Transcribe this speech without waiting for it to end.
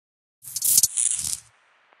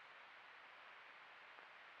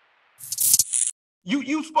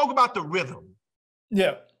you spoke about the rhythm.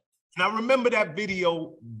 Yeah. And I remember that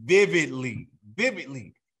video vividly.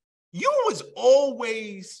 You was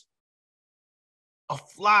always a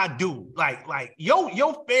fly dude. Like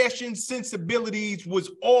your fashion sensibilities was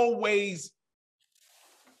always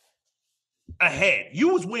ahead. You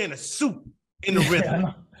was wearing a suit in the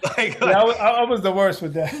rhythm. I was the worst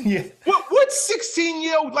with that. Yeah. What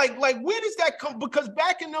 16-year-old, like where does that come? Because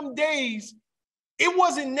back in them days, it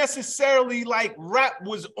wasn't necessarily like rap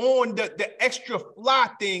was on the extra fly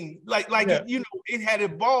thing. It had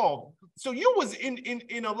evolved. So you was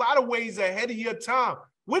in a lot of ways ahead of your time.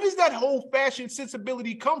 Where does that whole fashion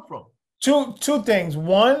sensibility come from? Two things.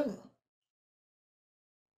 One,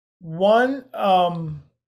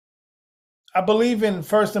 I believe in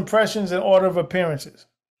first impressions and order of appearances.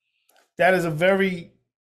 That is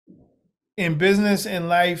in business, in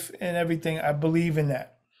life, and everything, I believe in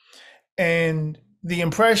that. And the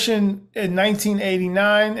impression in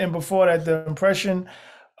 1989 and before that, the impression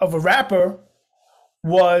of a rapper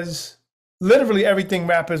was literally everything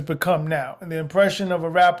rap has become now. And the impression of a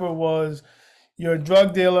rapper was, you're a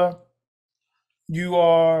drug dealer, you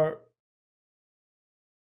are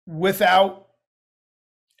without,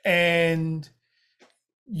 and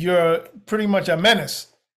you're pretty much a menace.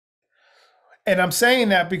 And I'm saying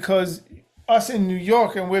that because us in New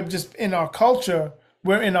York, and we're just in our culture,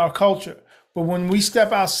 we're in our culture. But when we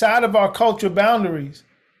step outside of our culture boundaries,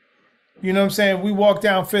 you know what I'm saying? We walk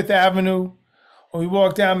down Fifth Avenue, or we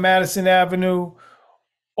walk down Madison Avenue,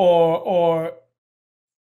 or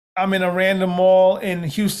I'm in a random mall in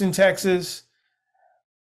Houston, Texas,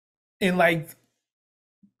 in like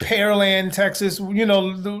Pearland, Texas,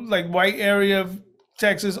 like white area of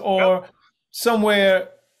Texas, or somewhere,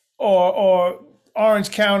 or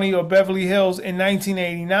Orange County or Beverly Hills in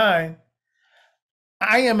 1989,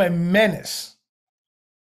 I am a menace.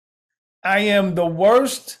 I am the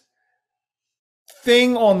worst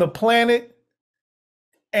thing on the planet,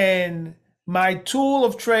 and my tool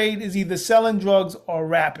of trade is either selling drugs or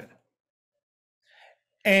rapping.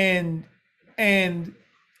 And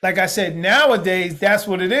like I said, nowadays that's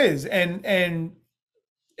what it is, and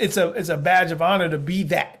it's a badge of honor to be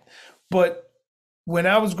that. But when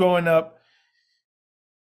I was growing up,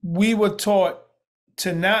 we were taught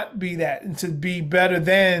to not be that and to be better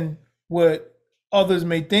than what others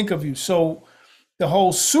may think of you. So the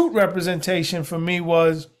whole suit representation for me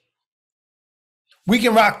was, we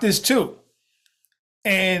can rock this too.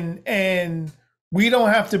 And we don't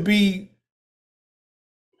have to be.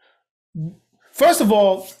 First of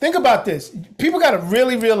all, think about this. People got to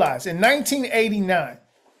really realize in 1989,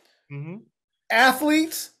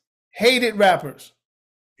 athletes hated rappers.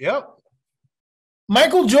 Yep.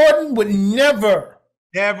 Michael Jordan would never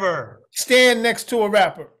stand next to a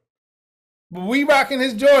rapper. But we rocking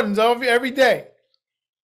his Jordans every day.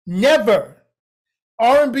 Never.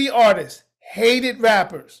 R&B artists hated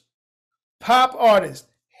rappers. Pop artists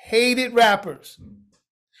hated rappers.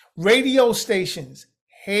 Radio stations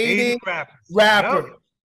hated rappers. Yep.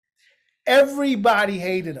 Everybody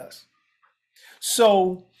hated us.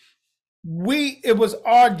 So it was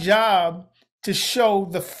our job to show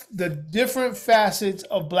the different facets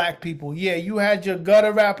of Black people. Yeah, you had your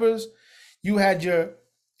gutter rappers, you had your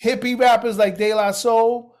hippie rappers like De La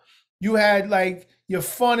Soul, you had like your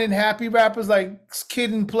fun and happy rappers like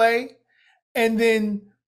Kid and Play, and then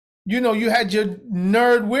you had your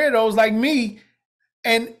nerd weirdos like me,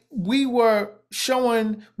 and we were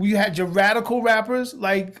showing. We had your radical rappers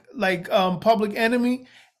like Public Enemy,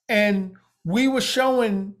 and we were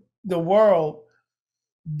showing the world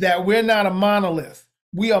that we're not a monolith.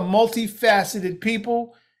 We are multifaceted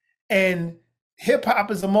people, and hip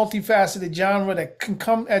hop is a multifaceted genre that can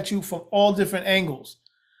come at you from all different angles.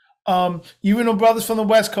 Even the brothers from the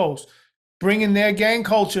West Coast bringing their gang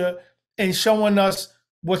culture and showing us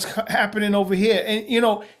what's happening over here, and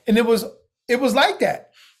and it was like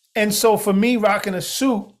that. And so for me, rocking a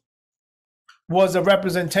suit was a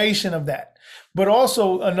representation of that. But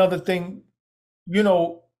also another thing,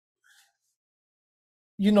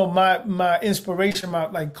 my inspiration, my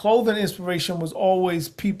like clothing inspiration was always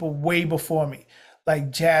people way before me,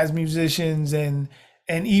 like jazz musicians and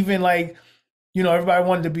even like, everybody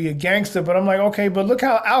wanted to be a gangster, but I'm like, okay, but look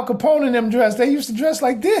how Al Capone and them dressed. They used to dress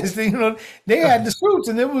like this. They had the suits,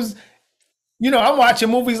 and it was, I'm watching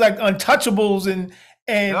movies like Untouchables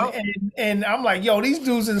and I'm like, yo, these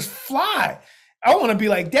dudes is fly. I want to be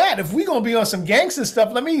like that. If we gonna be on some gangster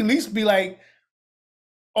stuff, let me at least be like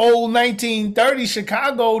old 1930s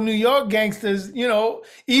Chicago, New York gangsters,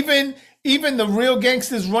 even the real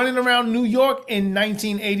gangsters running around New York in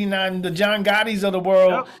 1989, the John Gottis of the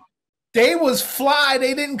world, they was fly.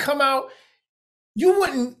 They didn't come out. You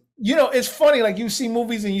wouldn't, you know, it's funny, like you see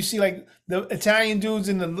movies and you see like the Italian dudes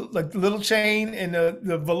in the like little chain and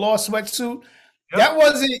the velour sweatsuit. Yep. That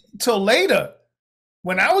wasn't till later.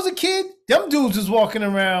 When I was a kid, them dudes was walking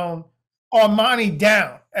around Armani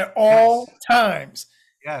down at all times.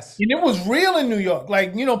 Yes. And it was real in New York.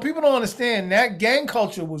 Like, you know, people don't understand that gang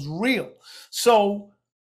culture was real. So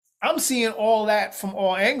I'm seeing all that from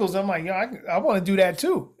all angles. I'm like, yeah, I want to do that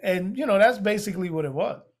too. And, you know, that's basically what it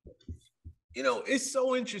was. You know, it's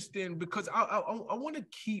so interesting because I want to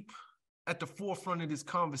keep at the forefront of this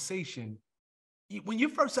conversation. When your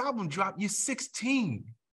first album dropped, you're 16.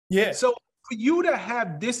 Yeah. So for you to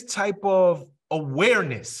have this type of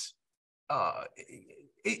awareness,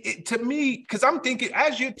 to me, because I'm thinking,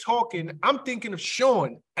 as you're talking, I'm thinking of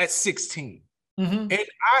Sean at 16. Mm-hmm. And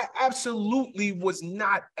I absolutely was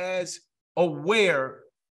not as aware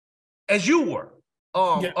as you were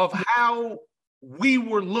of how we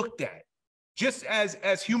were looked at, just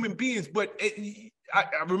as human beings. But I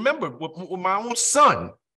remember with my own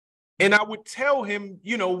son, and I would tell him,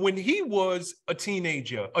 you know, when he was a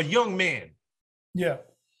teenager, a young man, yeah,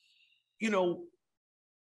 you know,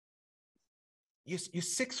 you're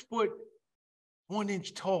 6'1"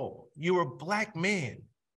 tall. You're a Black man.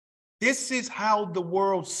 This is how the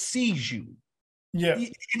world sees you. Yeah.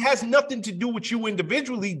 It has nothing to do with you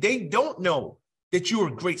individually. They don't know that you're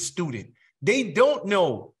a great student. They don't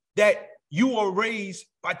know that you are raised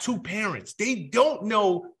by two parents. They don't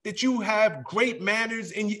know that you have great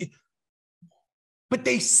manners, but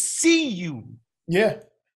they see you. Yeah.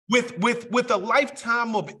 With a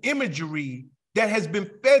lifetime of imagery that has been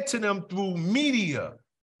fed to them through media,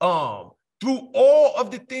 through all of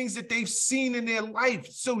the things that they've seen in their life.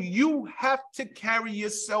 So you have to carry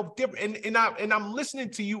yourself different. And I'm listening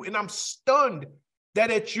to you, and I'm stunned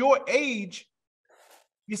that at your age,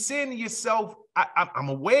 you're saying to yourself, I'm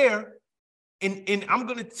aware, and I'm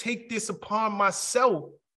going to take this upon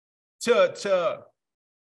myself to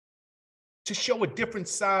show a different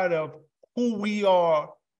side of who we are,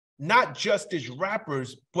 not just as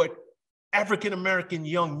rappers, but African-American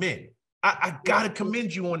young men. I gotta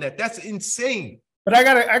commend you on that. That's insane. But I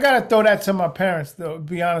gotta throw that to my parents, though, to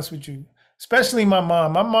be honest with you. Especially my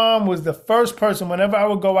mom. My mom was the first person, whenever I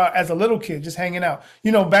would go out as a little kid, just hanging out.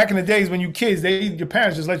 You know, back in the days when you kids, your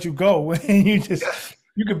parents just let you go and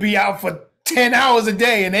you could be out for 10 hours a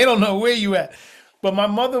day and they don't know where you at. But my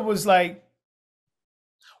mother was like,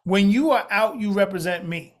 when you are out, you represent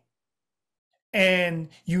me. And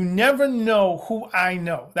you never know who I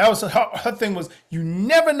know. That was her thing, was you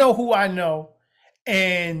never know who I know.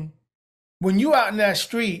 And when you out in that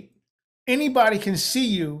street, anybody can see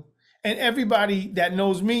you, and everybody that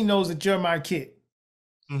knows me knows that you're my kid.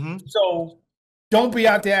 Mm-hmm. So don't be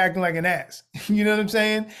out there acting like an ass. You know what I'm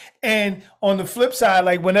saying? And on the flip side,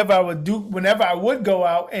 like whenever I would go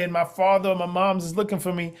out and my father or my mom's is looking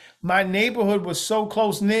for me, my neighborhood was so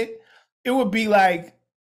close knit, it would be like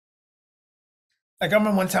I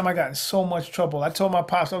remember one time I got in so much trouble. I told my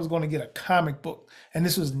pops I was going to get a comic book, and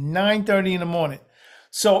this was 9:30 in the morning.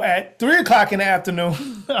 So at 3 o'clock in the afternoon,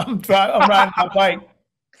 I'm riding my bike,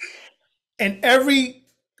 and every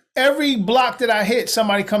block that I hit,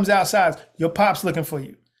 somebody comes outside. Your pop's looking for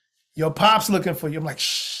you. Your pop's looking for you. I'm like,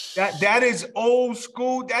 shh. That is old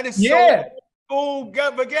school. That is so old. Go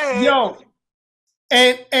ahead. Yo,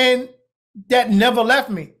 and that never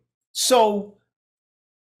left me. So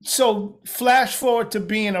flash forward to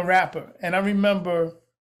being a rapper. And I remember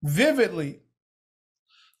vividly,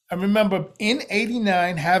 in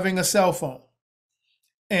 89 having a cell phone.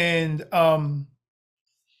 And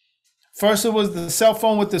first it was the cell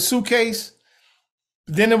phone with the suitcase.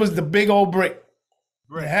 Then it was the big old brick.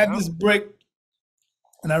 It had this brick.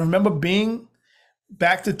 And I remember being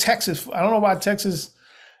back to Texas. I don't know why Texas,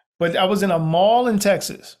 but I was in a mall in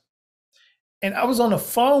Texas. And I was on the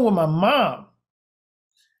phone with my mom,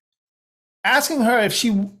 asking her if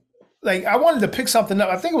she, like, I wanted to pick something up.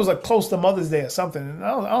 I think it was like close to Mother's Day or something. And I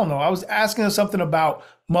don't know. I was asking her something about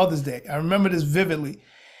Mother's Day. I remember this vividly.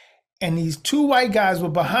 And these two white guys were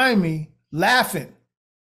behind me laughing.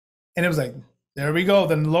 And it was like, there we go.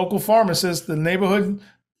 The local pharmacist, the neighborhood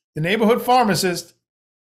pharmacist.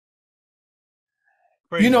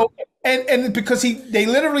 Crazy. You know, and because they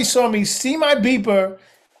literally saw me see my beeper,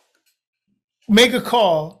 make a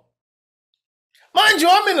call. Mind you,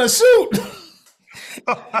 I'm in a suit.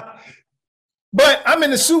 But I'm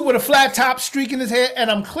in a suit with a flat top, streak in his hair, and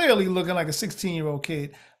I'm clearly looking like a 16-year-old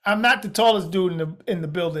kid. I'm not the tallest dude in the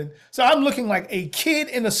building. So I'm looking like a kid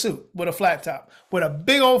in a suit with a flat top, with a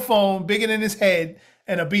big old phone, bigger than his head,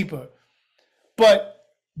 and a beeper. But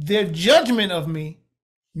their judgment of me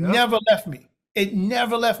never left me. It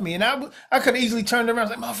never left me. And I could have easily turned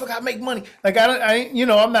around and was like, motherfucker, I make money. Like,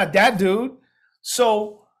 I'm not that dude.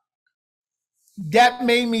 So that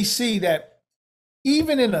made me see that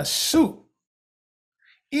even in a suit,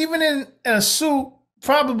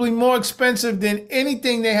 probably more expensive than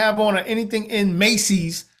anything they have on or anything in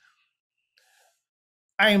Macy's,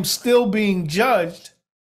 I am still being judged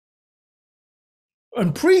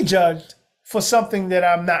and prejudged for something that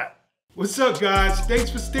I'm not. What's up, guys? Thanks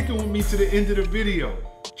for sticking with me to the end of the video.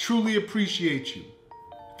 Truly appreciate you.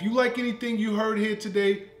 If you like anything you heard here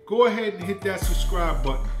today, go ahead and hit that subscribe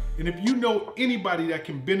button. And if you know anybody that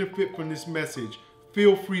can benefit from this message,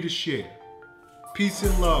 feel free to share. Peace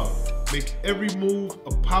and love. Make every move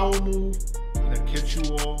a power move, and I'll catch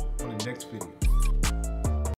you all on the next video.